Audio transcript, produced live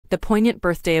the poignant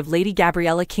birthday of Lady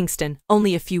Gabriella Kingston,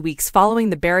 only a few weeks following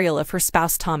the burial of her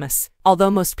spouse Thomas.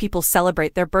 Although most people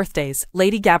celebrate their birthdays,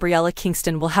 Lady Gabriella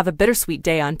Kingston will have a bittersweet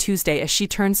day on Tuesday as she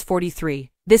turns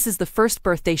 43. This is the first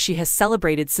birthday she has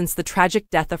celebrated since the tragic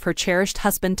death of her cherished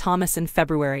husband Thomas in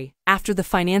February. After the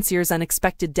financier's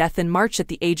unexpected death in March at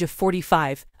the age of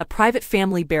 45, a private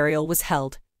family burial was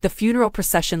held. The funeral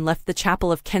procession left the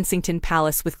chapel of Kensington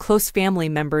Palace with close family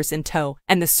members in tow,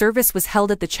 and the service was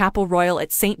held at the Chapel Royal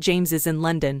at St. James's in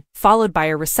London, followed by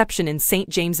a reception in St.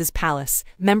 James's Palace.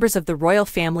 Members of the royal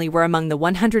family were among the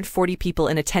 140 people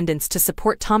in attendance to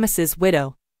support Thomas's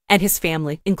widow and his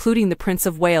family, including the Prince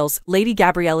of Wales, Lady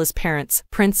Gabriella's parents,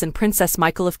 Prince and Princess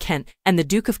Michael of Kent, and the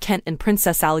Duke of Kent and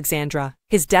Princess Alexandra.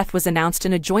 His death was announced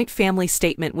in a joint family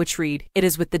statement which read, "It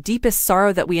is with the deepest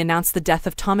sorrow that we announce the death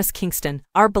of Thomas Kingston,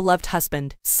 our beloved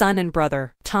husband, son and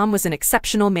brother. Tom was an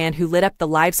exceptional man who lit up the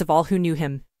lives of all who knew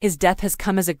him. His death has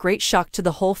come as a great shock to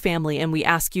the whole family and we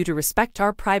ask you to respect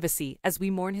our privacy as we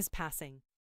mourn his passing."